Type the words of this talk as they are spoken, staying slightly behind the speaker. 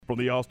from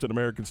the Austin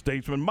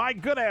American-Statesman.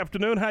 Mike, good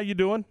afternoon. How you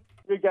doing?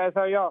 Good, guys.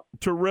 How y'all?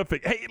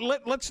 Terrific. Hey,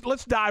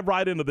 let's dive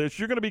right into this.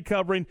 You're going to be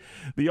covering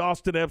the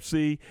Austin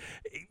FC.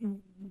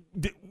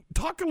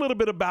 Talk a little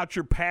bit about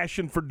your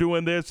passion for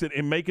doing this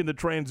and making the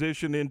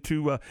transition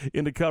into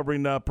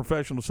covering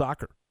professional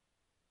soccer.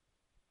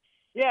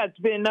 Yeah, it's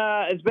been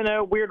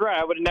a weird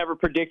ride. I would have never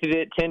predicted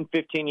it 10,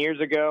 15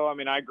 years ago. I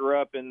mean, I grew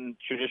up in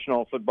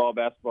traditional football,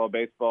 basketball,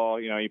 baseball.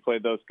 You know, you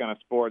played those kind of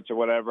sports or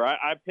whatever.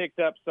 I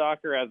picked up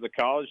soccer as a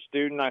college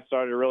student. I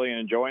started really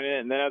enjoying it.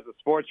 And then as a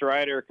sports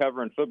writer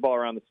covering football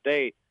around the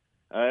state,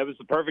 it was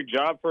the perfect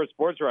job for a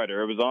sports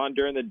writer. It was on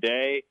during the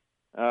day,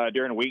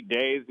 during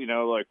weekdays, you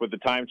know, like with the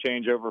time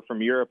change over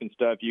from Europe and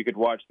stuff, you could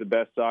watch the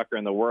best soccer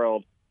in the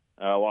world.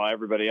 While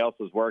everybody else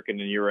was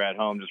working and you were at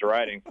home just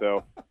writing.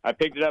 So I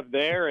picked it up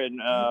there, and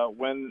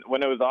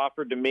when it was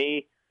offered to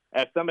me,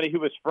 as somebody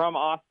who was from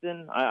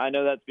Austin, I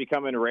know that's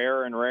becoming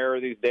rarer and rarer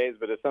these days,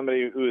 but as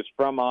somebody who is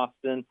from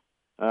Austin,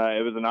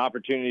 it was an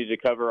opportunity to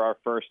cover our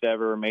first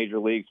ever major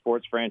league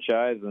sports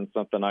franchise and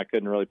something I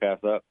couldn't really pass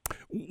up.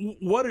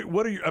 What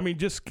are you, I mean,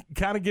 just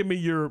kind of give me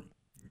your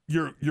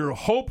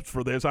hopes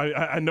for this.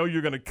 I know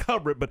you're going to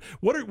cover it, but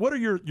what are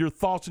your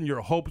thoughts and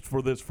your hopes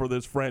for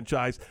this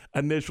franchise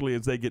initially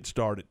as they get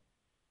started?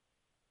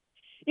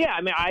 Yeah,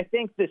 I mean, I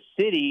think the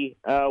city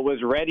was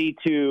ready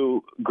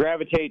to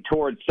gravitate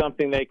towards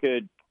something they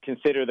could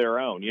consider their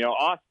own. You know,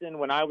 Austin,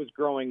 when I was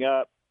growing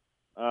up,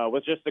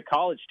 was just a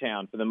college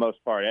town for the most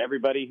part.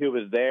 Everybody who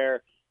was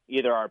there,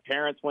 either our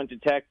parents went to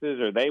Texas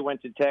or they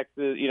went to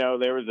Texas. You know,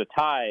 there was a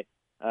tie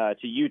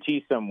to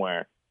UT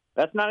somewhere.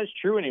 That's not as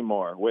true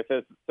anymore. With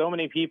so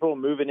many people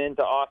moving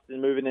into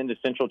Austin, moving into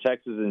Central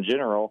Texas in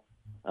general,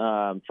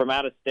 from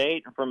out of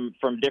state, from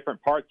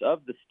different parts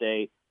of the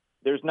state,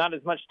 there's not as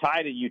much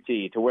tie to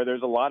UT, to where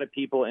there's a lot of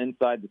people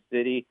inside the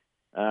city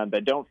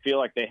that don't feel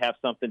like they have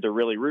something to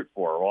really root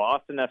for. Well,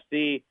 Austin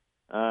FC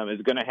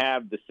is going to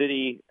have the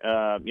city,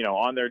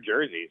 on their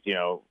jerseys,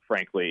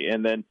 frankly.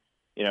 And then,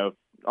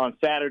 on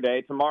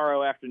Saturday,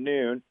 tomorrow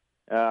afternoon,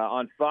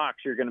 on Fox,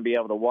 you're going to be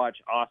able to watch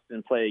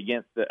Austin play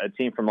against a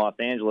team from Los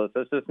Angeles.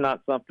 That's just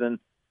not something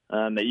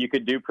that you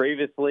could do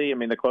previously. I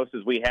mean, the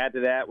closest we had to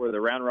that were the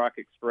Round Rock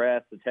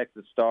Express, the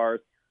Texas Stars,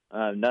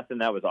 nothing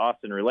that was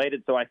Austin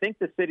related. So I think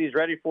the city's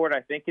ready for it.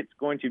 I think it's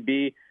going to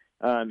be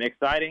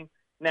exciting.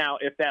 Now,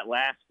 if that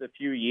lasts a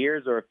few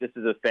years or if this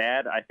is a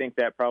fad, I think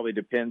that probably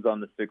depends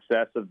on the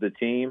success of the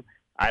team.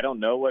 I don't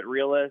know what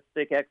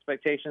realistic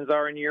expectations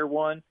are in year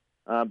one.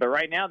 But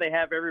right now they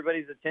have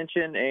everybody's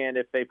attention, and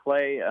if they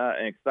play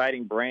an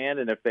exciting brand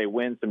and if they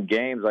win some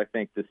games, I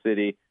think the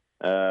city,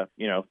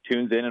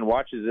 tunes in and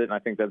watches it, and I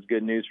think that's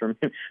good news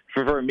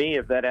for me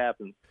if that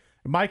happens.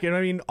 Mike, and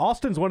I mean,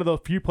 Austin's one of the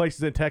few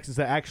places in Texas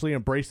that actually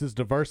embraces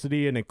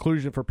diversity and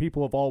inclusion for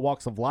people of all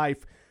walks of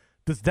life.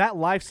 Does that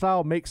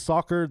lifestyle make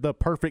soccer the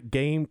perfect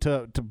game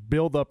to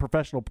build a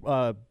professional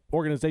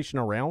organization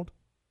around?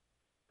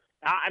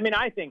 I mean,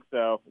 I think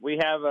so. We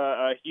have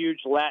a huge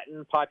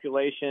Latin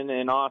population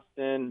in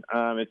Austin.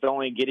 It's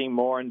only getting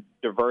more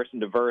diverse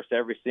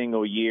every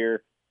single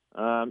year.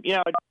 I've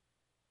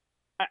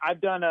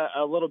done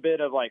a little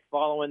bit of like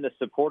following the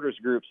supporters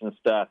groups and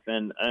stuff,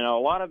 and a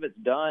lot of it's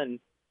done,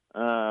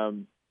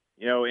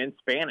 in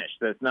Spanish.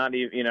 That's not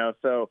even,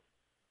 so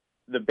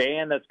the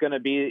band that's going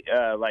to be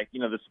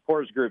the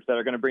supporters groups that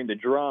are going to bring the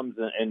drums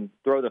and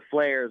throw the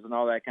flares and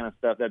all that kind of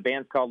stuff. That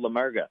band's called La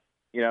Murga.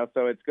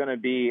 So it's going to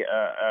be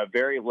a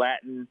very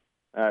Latin,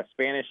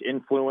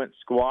 Spanish-influenced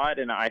squad,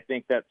 and I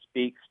think that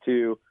speaks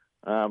to,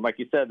 like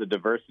you said, the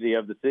diversity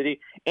of the city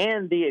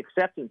and the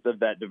acceptance of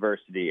that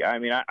diversity. I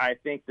mean, I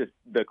think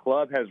the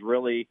club has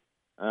really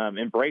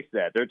embraced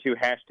that. Their two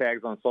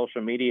hashtags on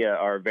social media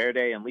are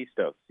Verde and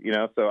Listos,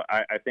 so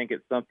I think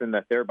it's something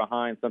that they're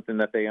behind, something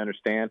that they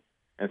understand,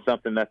 and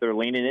something that they're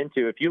leaning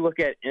into. If you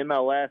look at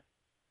MLS,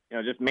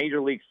 just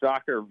Major League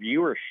Soccer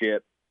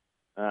viewership,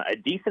 a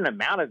decent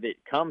amount of it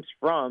comes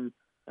from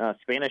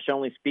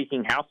Spanish-only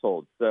speaking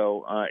households.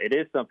 So it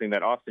is something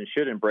that Austin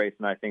should embrace,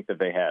 and I think that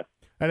they have.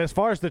 And as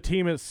far as the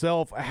team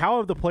itself, how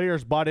have the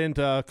players bought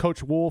into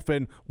Coach Wolff,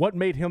 and what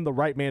made him the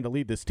right man to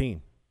lead this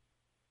team?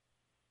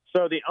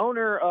 So the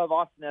owner of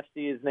Austin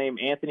FC is named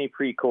Anthony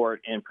Precourt,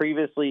 and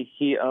previously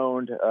he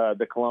owned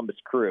the Columbus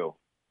Crew.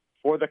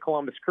 For the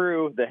Columbus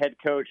Crew, the head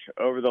coach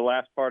over the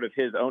last part of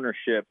his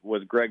ownership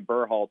was Greg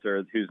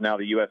Berhalter, who's now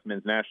the U.S.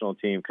 men's national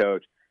team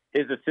coach.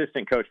 His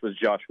assistant coach was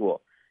Josh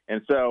Wolff.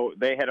 And so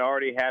they had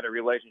already had a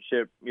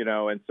relationship,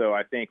 and so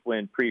I think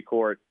when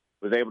Precourt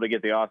was able to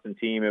get the Austin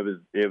team, it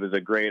was a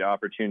great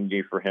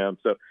opportunity for him.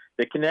 So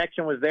the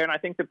connection was there, and I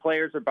think the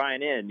players are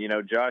buying in.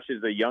 Josh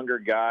is a younger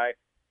guy.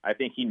 I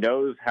think he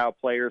knows how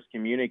players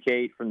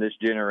communicate from this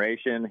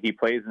generation. He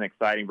plays an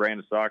exciting brand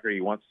of soccer. He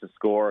wants to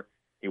score.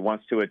 He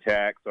wants to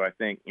attack. So I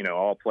think,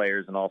 all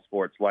players in all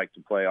sports like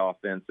to play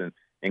offense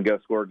and go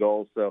score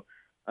goals. So,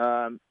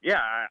 I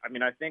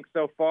think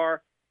so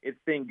far it's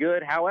been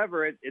good.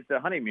 However, it's a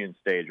honeymoon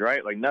stage,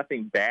 right? Like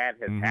nothing bad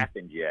has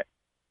happened yet.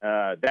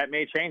 That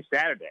may change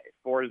Saturday.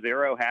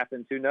 4-0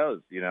 happens, who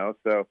knows,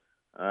 So,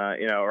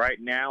 right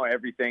now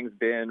everything's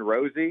been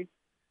rosy.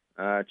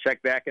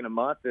 check back in a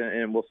month,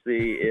 and we'll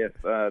see if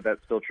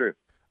that's still true.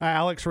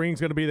 Alex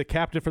Ring's going to be the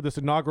captain for this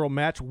inaugural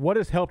match. What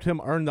has helped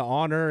him earn the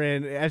honor?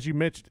 And as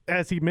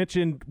he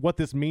mentioned, what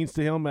this means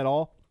to him at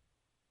all?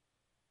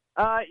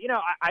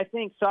 I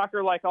think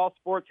soccer, like all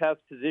sports, has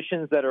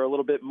positions that are a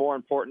little bit more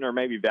important or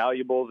maybe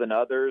valuable than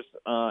others.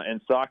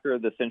 And soccer,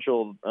 the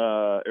central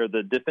or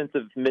the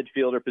defensive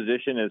midfielder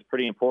position is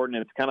pretty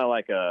important. It's kind of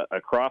like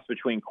a cross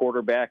between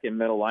quarterback and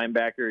middle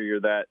linebacker.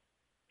 You're that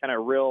kind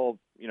of real,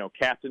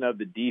 captain of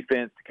the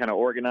defense to kind of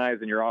organize,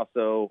 and you're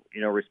also,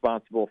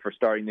 responsible for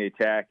starting the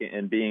attack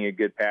and being a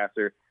good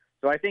passer.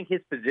 So I think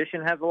his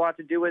position has a lot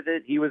to do with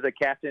it. He was a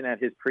captain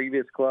at his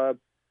previous club.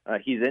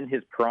 He's in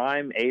his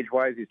prime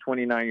age-wise. He's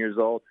 29 years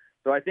old.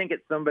 So I think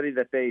it's somebody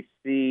that they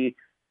see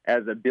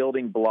as a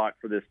building block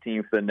for this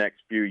team for the next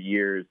few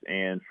years.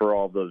 And for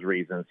all of those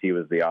reasons, he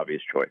was the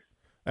obvious choice.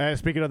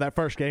 Speaking of that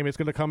first game, it's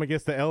going to come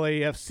against the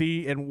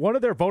LAFC, and one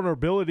of their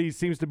vulnerabilities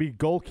seems to be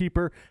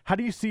goalkeeper. How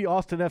do you see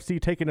Austin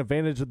FC taking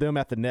advantage of them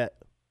at the net?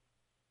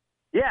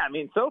 Yeah,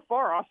 so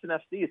far Austin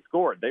FC has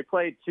scored. They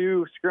played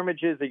 2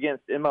 scrimmages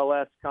against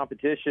MLS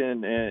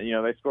competition, and,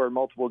 they scored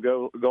multiple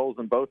goals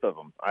in both of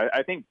them.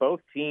 I think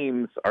both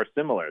teams are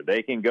similar.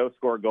 They can go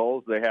score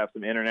goals. They have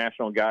some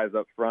international guys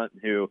up front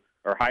who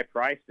are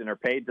high-priced and are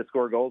paid to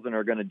score goals and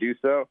are going to do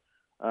so.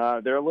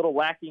 They're a little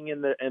lacking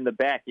in the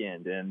back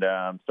end, and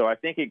so I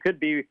think it could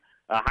be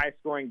a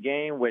high-scoring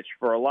game, which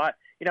for a lot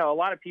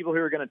of people who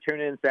are going to tune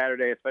in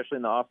Saturday, especially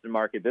in the Austin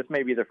market, this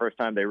may be the first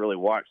time they really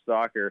watch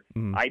soccer.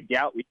 I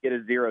doubt we get a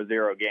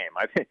 0-0 game.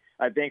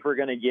 I think we're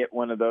going to get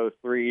one of those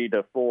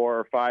 3-4,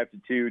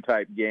 5-2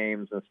 type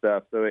games and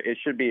stuff. So it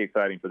should be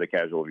exciting for the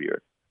casual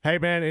viewer. Hey,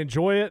 man,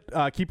 enjoy it.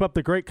 Keep up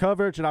the great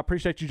coverage, and I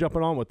appreciate you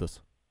jumping on with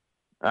us.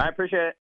 I appreciate it.